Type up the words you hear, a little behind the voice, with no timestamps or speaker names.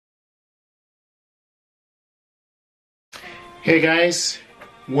Hey guys,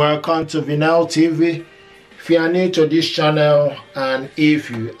 welcome to Vinyl TV. If you are new to this channel and if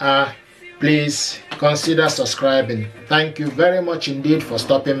you are, please consider subscribing. Thank you very much indeed for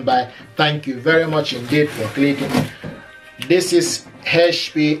stopping by. Thank you very much indeed for clicking. This is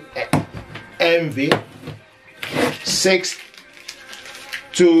HP Envy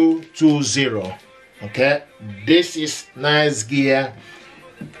 6220. Okay, this is nice gear.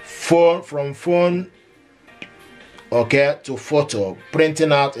 From phone, okay, to photo.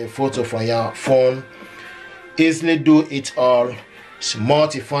 Printing out a photo from your phone, easily do it all. It's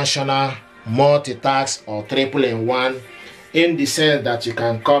multifunctional, multitask, or triple in one, in the sense that you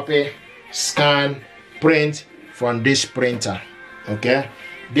can copy, scan, print from this printer. Okay,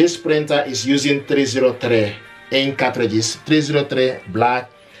 this printer is using 303 ink cartridges, 303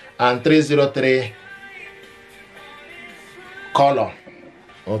 black and 303 color.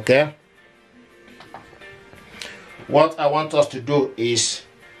 Okay, what I want us to do is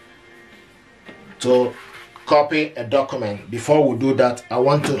to copy a document. Before we do that, I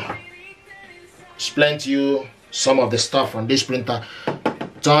want to explain to you some of the stuff on this printer.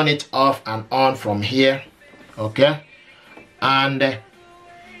 Turn it off and on from here. Okay, and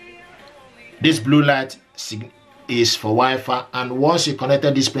this blue light is for Wi-Fi, and once you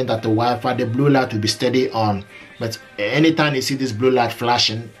connected this printer to Wi-Fi, the blue light will be steady on. But anytime you see this blue light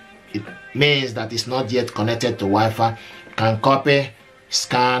flashing, it means that it's not yet connected to Wi-Fi. You can copy,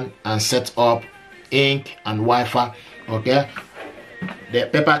 scan, and set up ink and Wi-Fi. Okay, the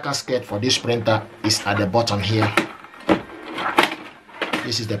paper casket for this printer is at the bottom here.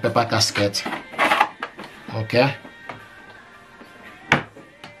 This is the paper casket. Okay,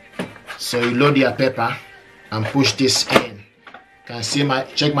 so you load your paper and push this in. You can see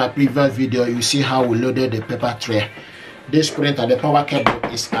check my previous video. You see how we loaded the paper tray. This printer, the power cable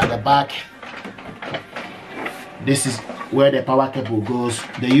is at the back. This is where the power cable goes.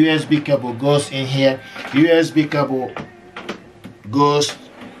 The USB cable goes in here. USB cable goes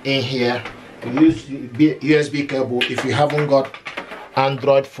in here. Use USB cable if you haven't got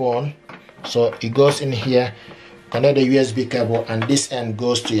Android phone. So it goes in here. Connect the USB cable, and this end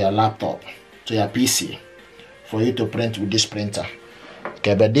goes to your laptop, to your PC, for you to print with this printer.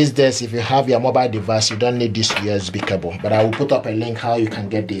 Okay, but these days, if you have your mobile device, you don't need this USB cable. But I will put up a link how you can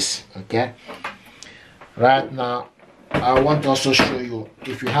get this. Okay, right now I want to also show you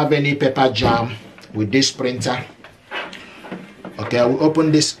if you have any paper jam with this printer. Okay, I will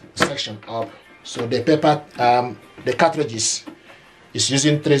open this section up. So the paper, the cartridges is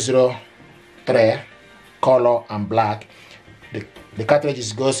using 303 color and black. The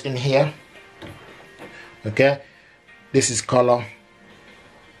cartridges goes in here. Okay, this is color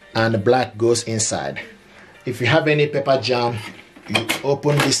and the black goes inside. If you have any paper jam, you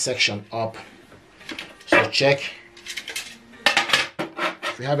open this section up. So check.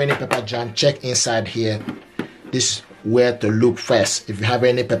 If you have any paper jam, check inside here. This is where to look first if you have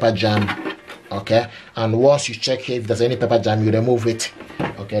any paper jam. Okay, and once you check here if there's any paper jam, you remove it.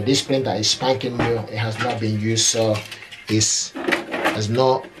 Okay, this printer is spanking new. It has not been used, so there's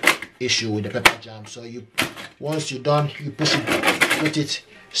no issue with the paper jam. So once you're done, you put it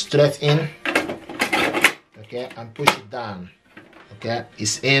straight in. Okay, and push it down. Okay,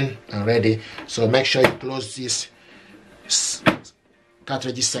 it's in and ready. So make sure you close this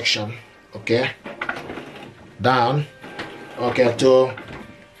cartridge section. Okay, down. Okay, to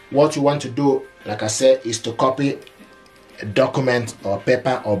what you want to do, like I said, is to copy a document or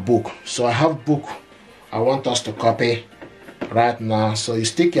paper or book. So I have book I want us to copy right now. So you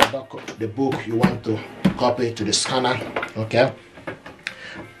stick the book you want to copy to the scanner. Okay,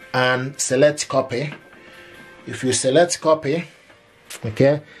 and select copy. If you select copy,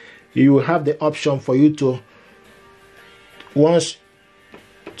 okay, you will have the option for you to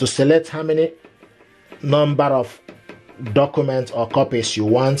select how many number of documents or copies you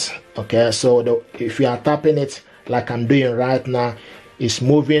want. Okay, so if you are tapping it like I'm doing right now, it's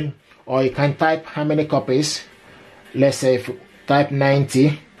moving. Or you can type how many copies. Let's say if you type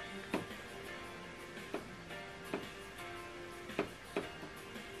 90.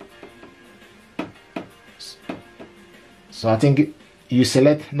 So I think you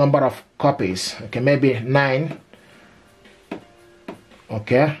select number of copies. Okay, maybe 9.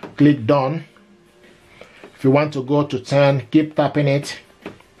 Okay, click done. If you want to go to 10, keep tapping it.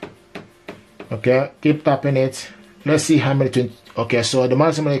 Okay, keep tapping it. Let's see how many. Okay, so the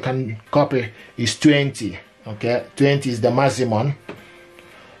maximum you can copy is 20. Okay, 20 is the maximum.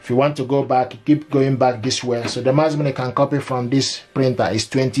 If you want to go back, keep going back this way. So the maximum you can copy from this printer is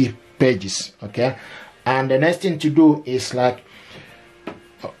 20 pages. Okay, and the next thing to do is like,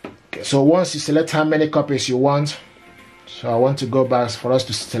 okay, so once you select how many copies you want, So I want to go back for us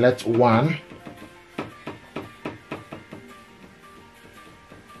to select one.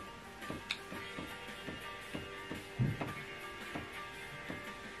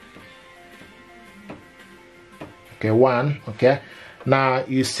 Okay, one. Okay, now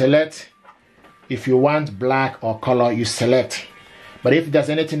you select. If you want black or color, you select. But if there's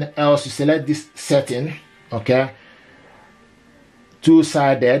anything else, you select this setting. Okay,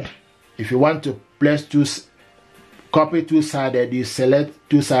 two-sided. If you want to place copy two-sided, you select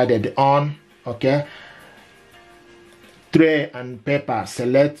two-sided on. Okay, tray and paper,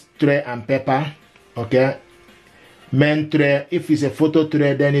 select tray and paper. Okay, main tray. If it's a photo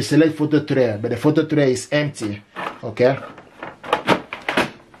tray, then you select photo tray, but the photo tray is empty. Okay,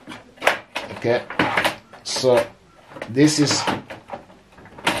 so this is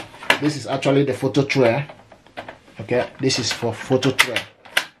actually the photo tray. Okay, this is for photo tray.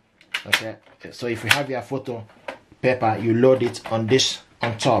 Okay, so if you have your photo paper, you load it on this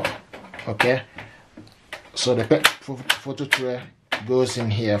on top. Okay, so the photo tray goes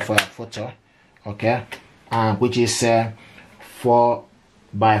in here for a photo. Okay, which is 4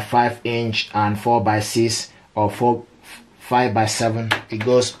 by 5 inch and 4 by 6 or 5 by 7. It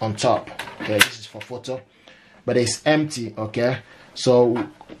goes on top. Okay, this is for photo, but it's empty. Okay, so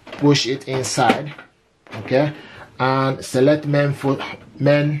push it inside. Okay, and select main.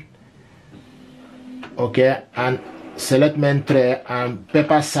 Okay, and select main tray and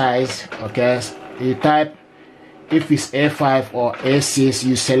paper size. Okay, you type if it's A5 or A6,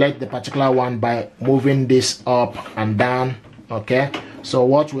 you select the particular one by moving this up and down. Okay, so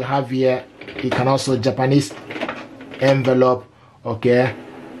what we have here, you can also Japanese envelope. Okay,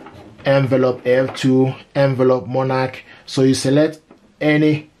 envelope F2, envelope monarch. So you select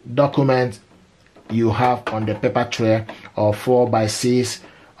any document you have on the paper tray or 4 by 6.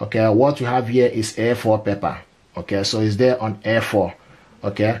 Okay, what we have here is A4 paper. Okay, so it's there on A4.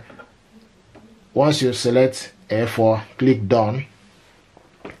 Okay, once you select A4, click done.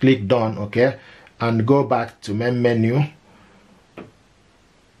 Okay, and go back to main menu.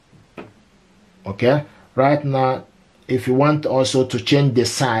 Okay, right now if you want also to change the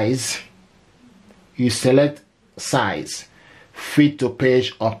size, you select size, fit to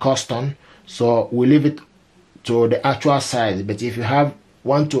page or custom. So we leave it to the actual size, but if you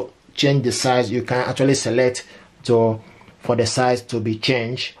want to change the size, you can actually select for the size to be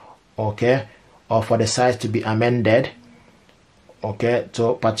changed. Okay, or for the size to be amended. Okay,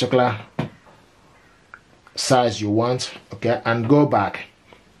 to particular size you want. Okay, and go back.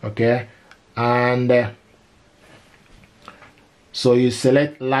 Okay, and so you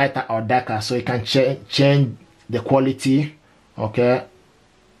select lighter or darker, so you can change the quality. Okay,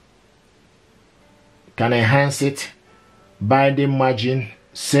 can enhance it, binding margin,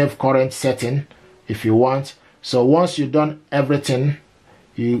 save current setting if you want. So once you've done everything,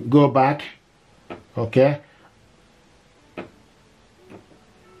 you go back. Okay,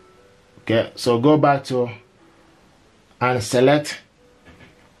 so go back to and select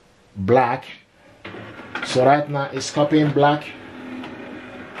black. So right now it's copying black.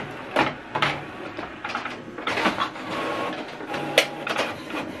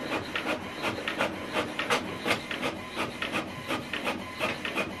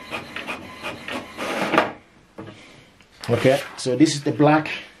 Okay, so this is the black.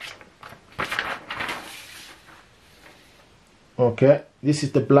 Okay, this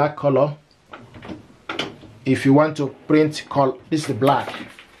is the black color. If you want to print color, this is the black.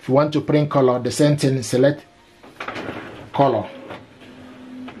 If you want to print color, the same thing, select color.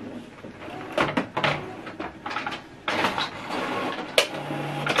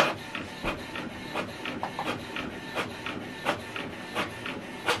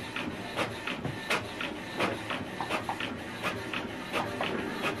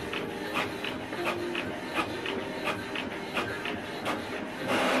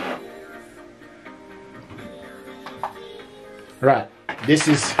 Right, this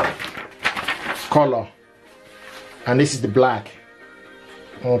is color and this is the black.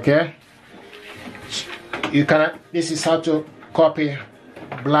 Okay, you can, this is how to copy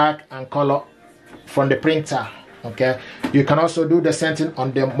black and color from the printer. Okay, you can also do the same thing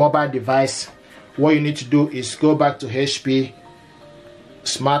on the mobile device. What you need to do is go back to HP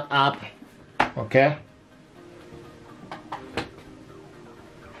Smart App. Okay,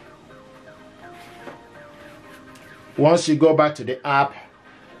 once you go back to the app,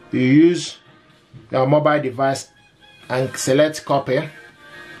 you use your mobile device and select copy.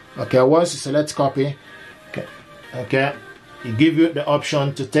 Okay, once you select copy, okay, it gives you the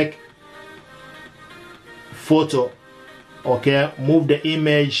option to take photo. Okay, move the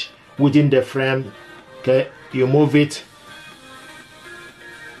image within the frame. Okay, you move it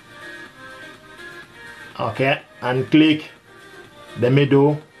okay, and click the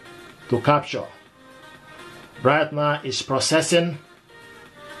middle to capture. Right now it's processing.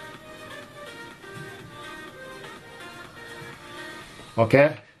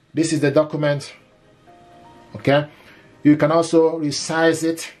 Okay, this is the document. Okay, you can also resize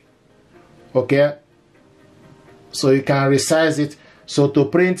it. Okay, so you can resize it. So to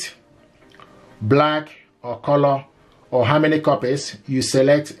print black or color or how many copies, you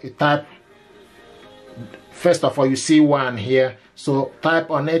select a type. First of all, you see one here, so type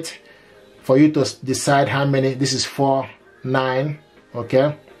on it for you to decide how many. This is 4, 9.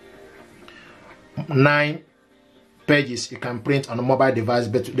 Okay, 9 pages you can print on a mobile device,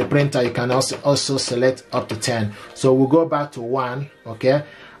 but the printer you can also select up to 10. So we'll go back to 1, okay,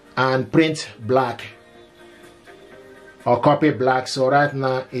 and print black or copy black. So right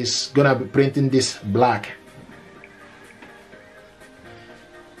now it's gonna be printing this black.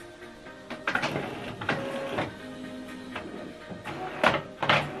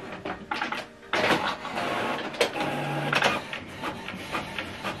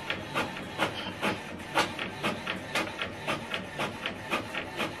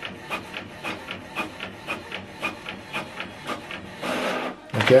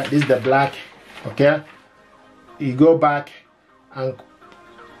 Okay, this is the black. Okay, you go back and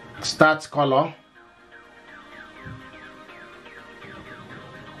start color.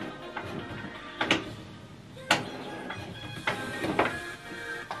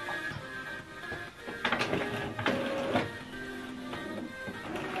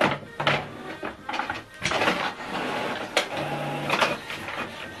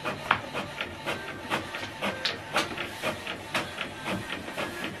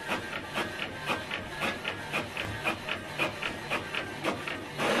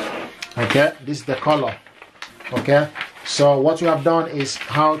 Okay, this is the color. Okay, so what you have done is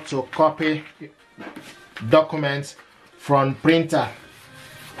how to copy documents from printer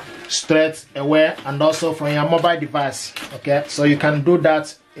straight away and also from your mobile device. Okay, so you can do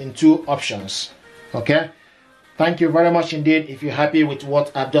that in 2 options. Okay, thank you very much indeed. If you're happy with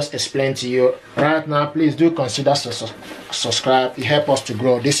what I've just explained to you right now, please do consider subscribe. It helps us to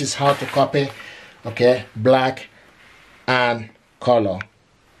grow. This is how to copy, okay, black and color.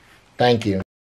 Thank you.